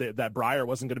that Brier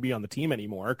wasn't going to be on the team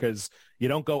anymore, because you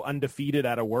don't go undefeated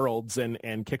at a Worlds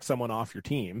and kick someone off your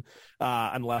team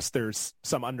unless there's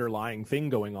some underlying thing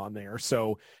going on there.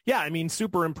 So, yeah, I mean,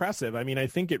 super impressive. I mean, I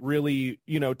think it really,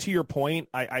 to your point,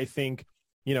 I think,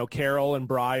 Carroll and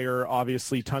Brier,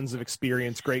 obviously tons of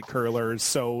experience, great curlers.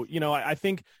 So, I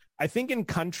think in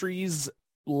countries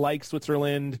like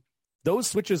Switzerland, those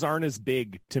switches aren't as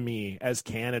big to me as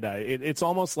Canada. It's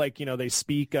almost like, they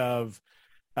speak of,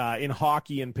 in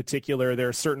hockey in particular, there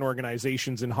are certain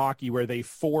organizations in hockey where they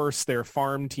force their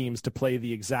farm teams to play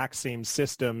the exact same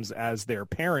systems as their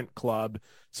parent club,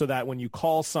 so that when you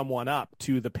call someone up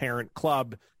to the parent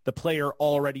club, the player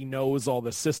already knows all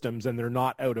the systems and they're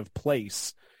not out of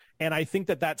place. And I think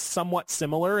that that's somewhat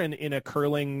similar in a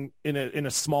curling, in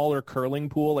a smaller curling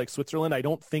pool like Switzerland. I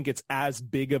don't think it's as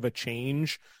big of a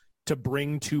change to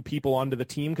bring two people onto the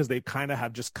team, because they kind of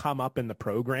have just come up in the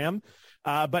program.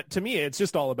 But to me, it's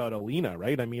just all about Alina,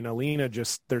 right? I mean, Alina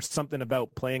there's something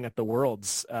about playing at the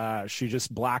Worlds. She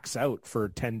just blacks out for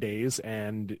 10 days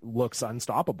and looks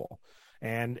unstoppable.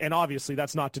 And obviously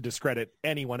that's not to discredit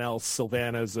anyone else.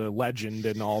 Silvana's a legend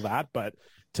and all that, but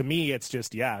to me, it's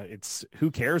just, it's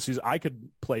who cares? I could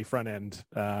play front end,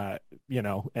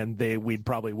 and we'd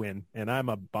probably win, and I'm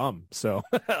a bum. So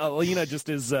Alina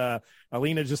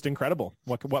just incredible.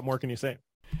 What more can you say?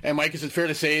 And Mike, is it fair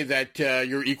to say that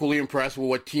you're equally impressed with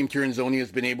what Team Tirinzoni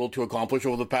has been able to accomplish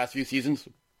over the past few seasons?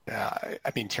 I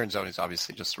mean, Tirinzoni is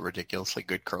obviously just a ridiculously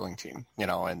good curling team,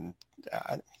 and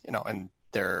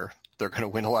they're going to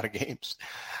win a lot of games,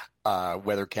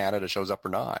 whether Canada shows up or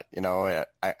not.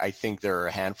 I think there are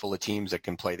a handful of teams that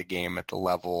can play the game at the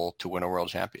level to win a world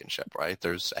championship, right?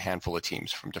 There's a handful of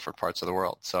teams from different parts of the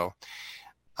world. So,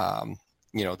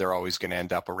 they're always going to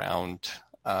end up around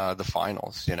the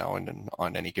finals, and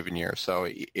on any given year. So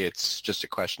it's just a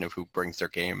question of who brings their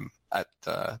game at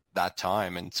that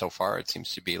time. And so far, it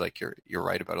seems to be like you're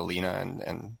right about Alina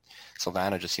and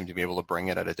Silvana just seem to be able to bring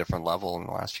it at a different level in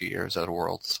the last few years at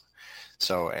Worlds.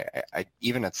 So I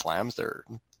even at slams, they're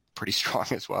pretty strong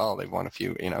as well. They've won a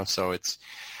few, so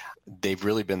they've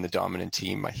really been the dominant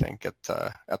team, I think, at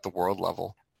the world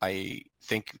level. I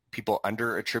think people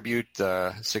under-attribute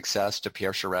the success to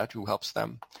Pierre Charette, who helps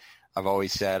them. I've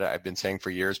always said, I've been saying for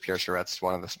years, Pierre Charette's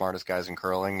one of the smartest guys in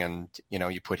curling, and,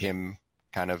 you put him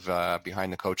kind of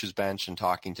behind the coach's bench and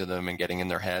talking to them and getting in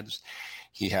their heads.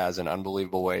 He has an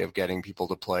unbelievable way of getting people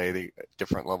to play the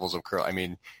different levels of curl. I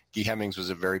mean, Guy Hemmings was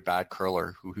a very bad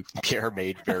curler who Pierre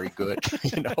made very good,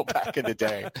 back in the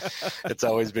day. It's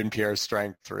always been Pierre's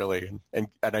strength, really. And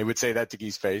I would say that to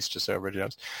Guy's face, just so everybody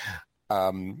knows.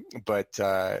 But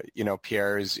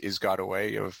Pierre is got a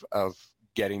way of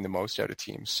getting the most out of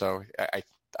teams. So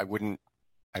I wouldn't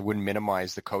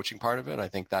minimize the coaching part of it. I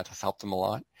think that has helped them a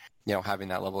lot. Having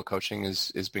that level of coaching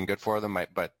has been good for them,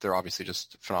 but they're obviously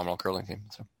just a phenomenal curling team.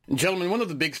 So. Gentlemen, one of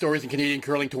the big stories in Canadian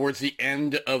curling towards the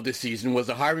end of the season was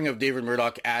the hiring of David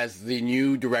Murdoch as the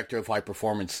new director of high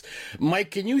performance.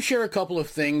 Mike, can you share a couple of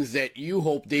things that you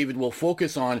hope David will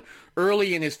focus on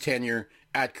early in his tenure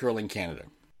at Curling Canada?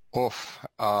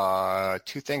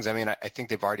 Two things. I mean, I think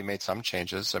they've already made some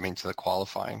changes. I mean, to the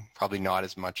qualifying, probably not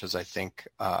as much as I think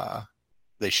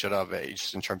they should have,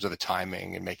 just in terms of the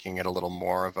timing and making it a little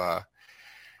more of a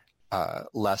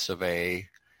less of a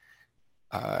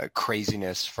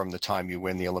craziness from the time you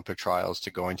win the Olympic trials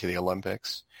to going to the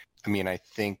Olympics. I mean, I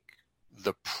think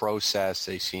the process,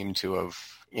 they seem to have,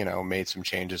 made some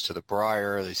changes to the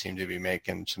Brier. They seem to be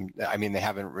making some, I mean, they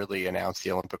haven't really announced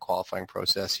the Olympic qualifying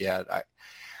process yet.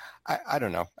 I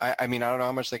don't know. I mean, I don't know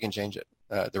how much they can change it.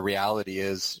 The reality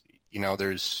is,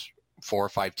 there's 4 or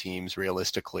 5 teams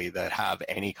realistically that have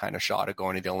any kind of shot at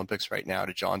going to the Olympics right now.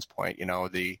 To John's point,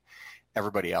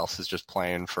 everybody else is just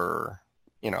playing for,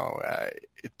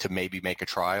 to maybe make a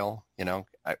trial,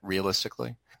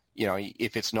 realistically.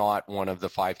 If it's not one of the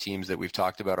 5 teams that we've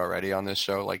talked about already on this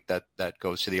show, like that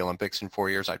goes to the Olympics in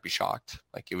 4 years, I'd be shocked.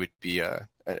 Like, it would be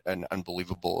an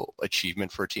unbelievable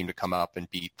achievement for a team to come up and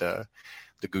beat the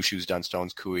Gushus,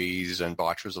 Dunstones, Kuis, and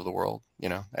Botchers of the world.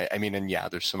 I mean, and yeah,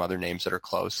 there's some other names that are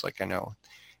close, like I know,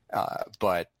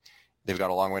 but they've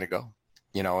got a long way to go.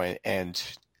 And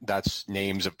that's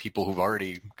names of people who've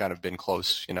already kind of been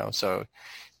close. So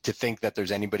to think that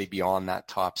there's anybody beyond that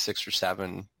top 6 or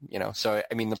 7, so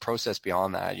I mean, the process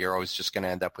beyond that, you're always just going to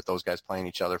end up with those guys playing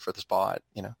each other for the spot,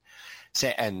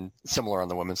 and similar on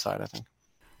the women's side, I think.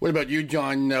 What about you,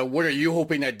 John? What are you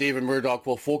hoping that David Murdoch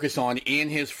will focus on in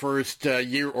his first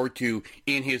year or two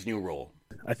in his new role?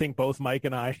 I think both Mike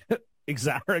and I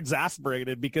are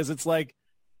exasperated because it's like,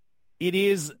 it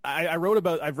is. I've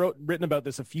written about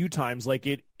this a few times. Like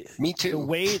Me too.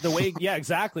 The way, yeah,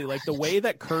 exactly. Like the way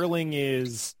that curling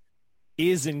is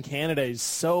in Canada is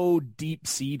so deep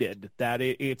seated that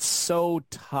it's so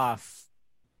tough.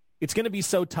 It's going to be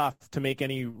so tough to make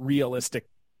any realistic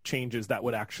changes that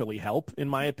would actually help, in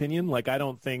my opinion. Like, I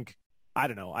don't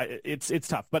know. It's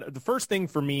tough. But the first thing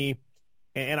for me,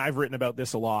 and I've written about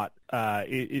this a lot,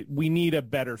 we need a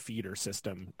better feeder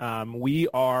system. We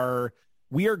are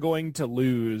going to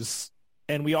lose,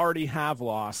 and we already have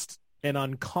lost, an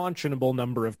unconscionable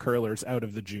number of curlers out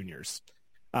of the juniors.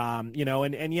 And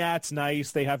yeah, it's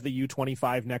nice. They have the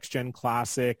U25 Next Gen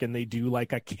Classic, and they do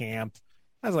like a camp.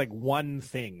 That's like one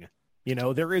thing.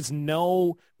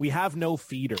 We have no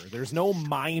feeder. There's no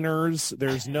minors.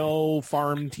 There's no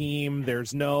farm team.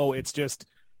 It's just,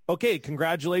 okay,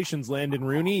 congratulations, Landon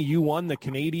Rooney. You won the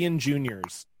Canadian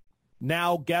Juniors.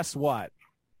 Now, guess what?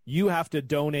 You have to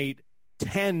donate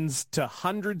tens to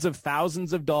hundreds of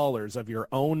thousands of dollars of your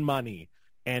own money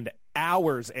and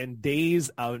hours and days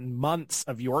and months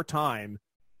of your time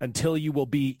until you will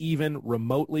be even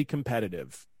remotely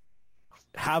competitive.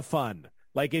 Have fun.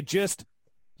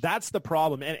 That's the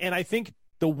problem. And I think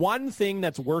the one thing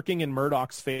that's working in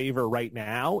Murdoch's favor right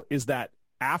now is that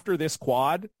after this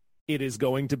quad, it is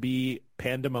going to be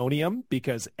pandemonium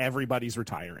because everybody's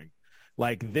retiring.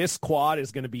 Like, this quad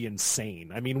is going to be insane.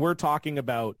 I mean, we're talking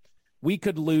about, we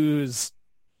could lose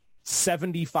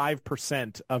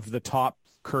 75% of the top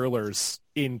curlers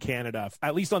in Canada,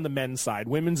 at least on the men's side.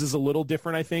 Women's is a little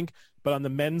different, I think, but on the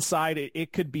men's side,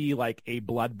 it could be like a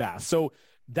bloodbath. So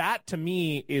that, to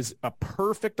me, is a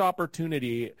perfect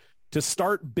opportunity to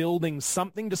start building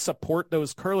something to support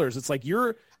those curlers. It's like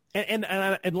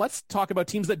and let's talk about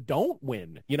teams that don't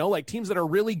win, like teams that are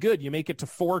really good. You make it to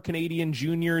 4 Canadian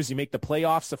juniors, you make the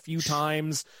playoffs a few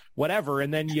times, whatever,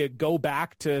 and then you go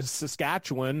back to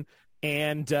Saskatchewan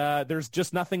and there's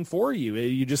just nothing for you.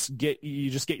 You just get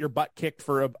your butt kicked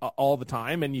for all the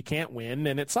time, and you can't win,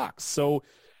 and it sucks. So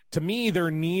to me,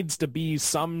 there needs to be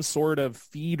some sort of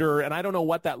feeder, and I don't know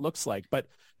what that looks like, but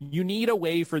you need a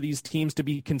way for these teams to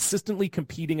be consistently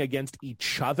competing against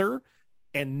each other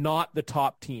and not the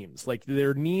top teams. Like,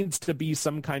 there needs to be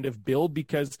some kind of build,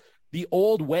 because the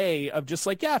old way of just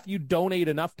like, yeah, if you donate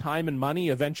enough time and money,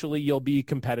 eventually you'll be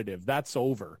competitive. That's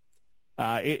over.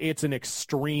 It's an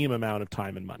extreme amount of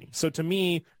time and money. So to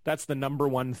me, that's the number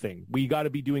one thing. We got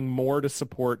to be doing more to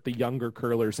support the younger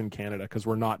curlers in Canada, because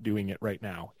we're not doing it right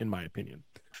now, in my opinion.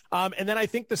 And then I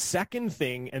think the second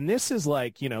thing, and this is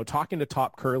like, talking to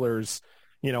top curlers,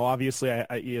 obviously and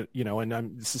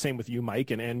it's the same with you, Mike,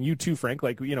 and you too, Frank,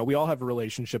 like, we all have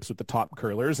relationships with the top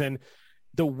curlers, and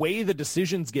the way the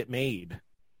decisions get made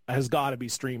has got to be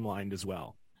streamlined as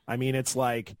well. I mean, it's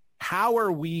like,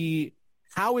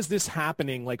 how is this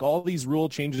happening? Like, all these rule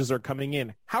changes are coming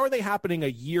in. How are they happening a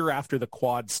year after the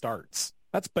quad starts?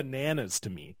 That's bananas to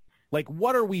me. Like,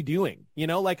 what are we doing?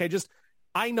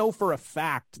 I know for a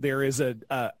fact there is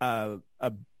a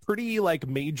pretty like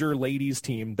major ladies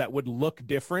team that would look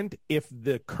different if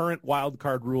the current wild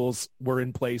card rules were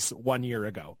in place 1 year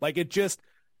ago. Like,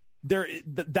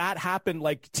 that happened,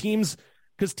 like teams,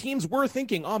 because teams were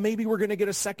thinking, oh, maybe we're going to get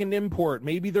a second import.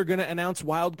 Maybe they're going to announce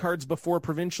wild cards before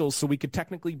provincials so we could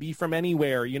technically be from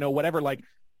anywhere, whatever. Like,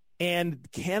 and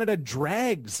Canada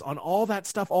drags on all that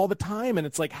stuff all the time. And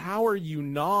it's like, how are you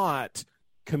not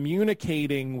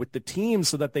communicating with the team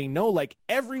so that they know? Like,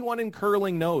 everyone in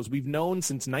curling knows. We've known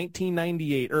since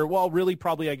 1998, or well, really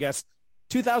probably, I guess,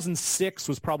 2006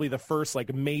 was probably the first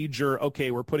like major,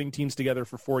 okay, we're putting teams together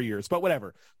for 4 years, but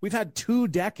whatever. We've had 2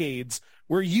 decades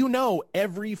where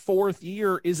every 4th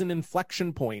year is an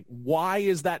inflection point. Why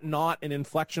is that not an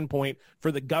inflection point for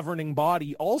the governing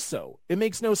body also? It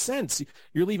makes no sense.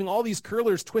 You're leaving all these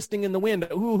curlers twisting in the wind.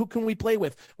 Who can we play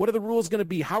with? What are the rules going to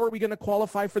be? How are we going to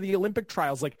qualify for the Olympic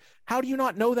trials? Like, how do you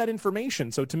not know that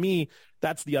information? So to me,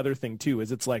 that's the other thing too,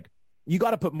 is it's like, you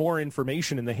got to put more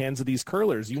information in the hands of these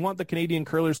curlers. You want the Canadian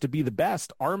curlers to be the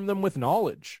best. Arm them with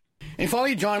knowledge. And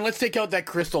finally, John, let's take out that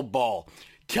crystal ball.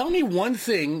 Tell me one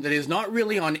thing that is not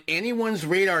really on anyone's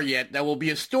radar yet that will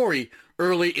be a story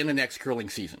early in the next curling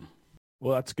season.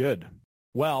 Well, that's good.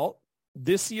 Well,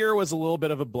 this year was a little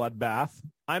bit of a bloodbath.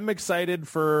 I'm excited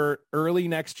for early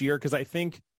next year because I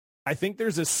think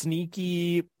there's a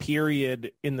sneaky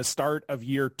period in the start of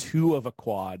year 2 of a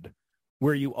quad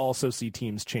where you also see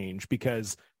teams change,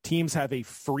 because teams have a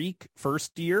freak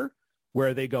first year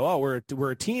where they go, oh,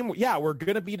 we're a team. Yeah, we're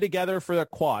going to be together for the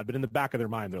quad. But in the back of their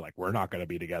mind, they're like, we're not going to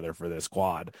be together for this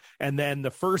quad. And then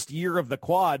the first year of the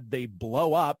quad, they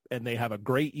blow up and they have a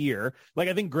great year. Like,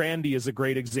 I think Grandy is a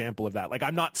great example of that. Like,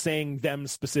 I'm not saying them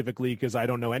specifically because I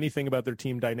don't know anything about their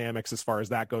team dynamics as far as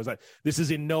that goes. This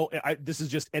is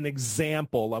just an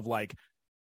example of like,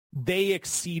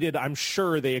 I'm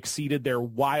sure they exceeded their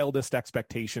wildest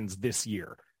expectations this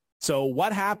year. So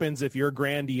what happens if you're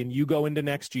Grandy and you go into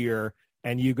next year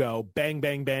and you go bang,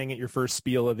 bang, bang at your first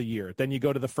spiel of the year? Then you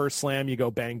go to the first slam, you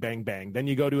go bang, bang, bang. Then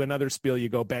you go to another spiel, you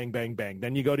go bang, bang, bang.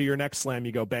 Then you go to your next slam,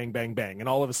 you go bang, bang, bang. And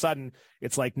all of a sudden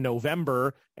it's like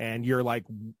November and you're like,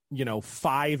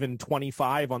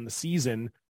 5-25 on the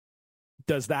season.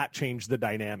 Does that change the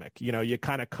dynamic? You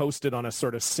kind of coasted on a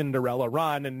sort of Cinderella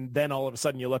run, and then all of a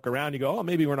sudden you look around, you go, oh,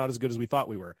 maybe we're not as good as we thought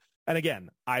we were. And again,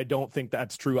 I don't think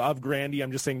that's true of Grandy.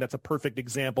 I'm just saying that's a perfect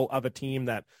example of a team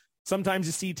that sometimes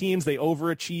you see teams, they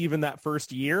overachieve in that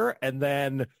first year, and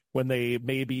then when they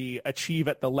maybe achieve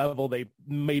at the level they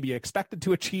maybe expected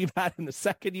to achieve at in the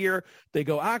second year, they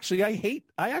go, actually,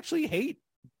 I actually hate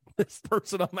this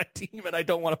person on my team and I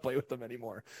don't want to play with them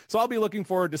anymore. So I'll be looking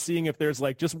forward to seeing if there's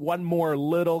like just one more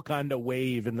little kind of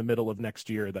wave in the middle of next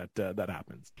year that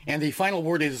happens. And the final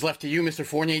word is left to you, Mr.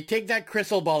 Fournier. Take that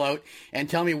crystal ball out and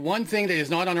tell me one thing that is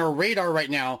not on our radar right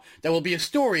now that will be a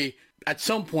story at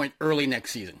some point early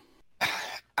next season.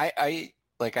 I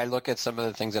look at some of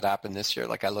the things that happened this year.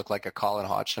 Like I look like a Colin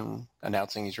Hodgson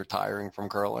announcing he's retiring from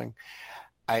curling.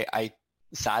 I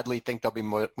sadly think there'll be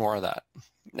more of that.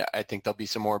 I think there'll be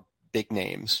some more big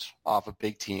names off of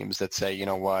big teams that say, you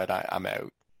know what, I'm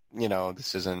out.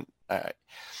 This isn't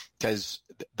because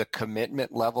the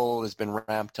commitment level has been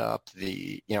ramped up.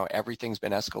 Everything's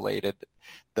been escalated.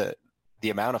 The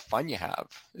amount of fun you have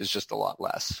is just a lot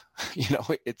less.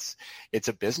 It's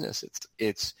a business.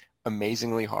 It's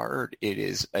amazingly hard. It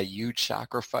is a huge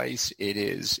sacrifice. It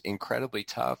is incredibly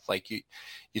tough. Like you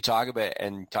talk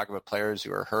about players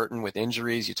who are hurting with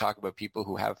injuries. You talk about people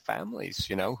who have families,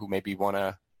 who maybe want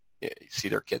to see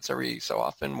their kids every so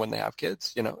often when they have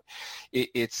kids.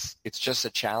 It's just a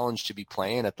challenge to be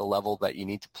playing at the level that you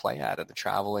need to play at and the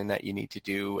traveling that you need to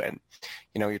do. And,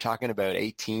 you're talking about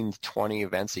 18 to 20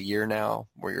 events a year now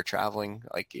where you're traveling.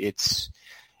 Like it's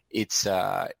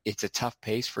a tough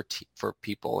pace for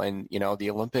people. And, the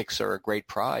Olympics are a great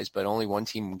prize, but only one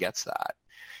team gets that.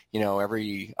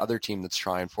 Every other team that's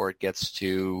trying for it gets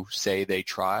to say they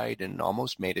tried and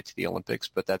almost made it to the Olympics,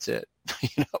 but that's it.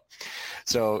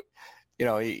 So,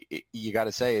 you got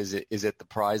to say, is it the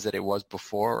prize that it was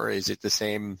before, or is it the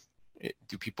same?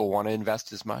 Do people want to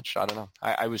invest as much? I don't know.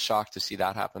 I was shocked to see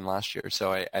that happen last year.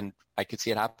 So I could see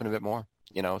it happen a bit more,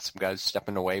 some guys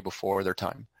stepping away before their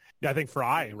time. Yeah, I think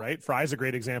Fry, right? Fry's a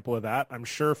great example of that. I'm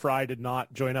sure Fry did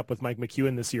not join up with Mike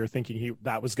McEwen this year thinking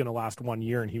that was going to last 1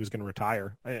 year and he was going to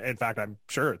retire. In fact, I'm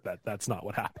sure that's not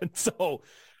what happened. So,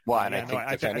 and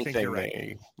I think you're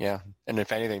right. And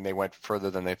if anything, they went further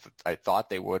than I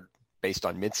thought they would based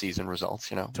on midseason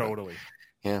results. Totally.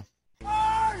 But, yeah.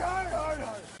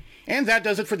 And that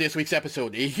does it for this week's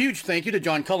episode. A huge thank you to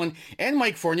John Cullen and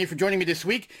Mike Fournier for joining me this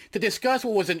week to discuss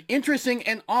what was an interesting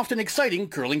and often exciting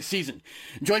curling season.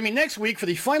 Join me next week for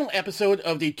the final episode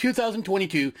of the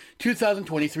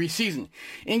 2022-2023 season,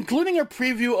 including a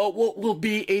preview of what will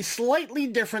be a slightly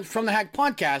different From the Hack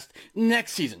podcast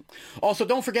next season. Also,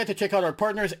 don't forget to check out our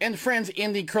partners and friends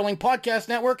in the Curling Podcast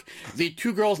Network, the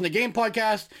Two Girls in the Game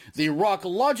podcast, the Rock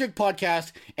Logic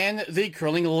podcast, and the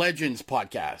Curling Legends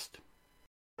podcast.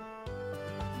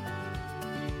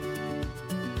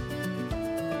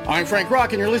 I'm Frank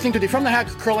Rock, and you're listening to the From the Hack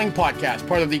Curling Podcast,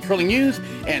 part of the Curling News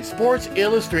and Sports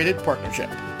Illustrated Partnership.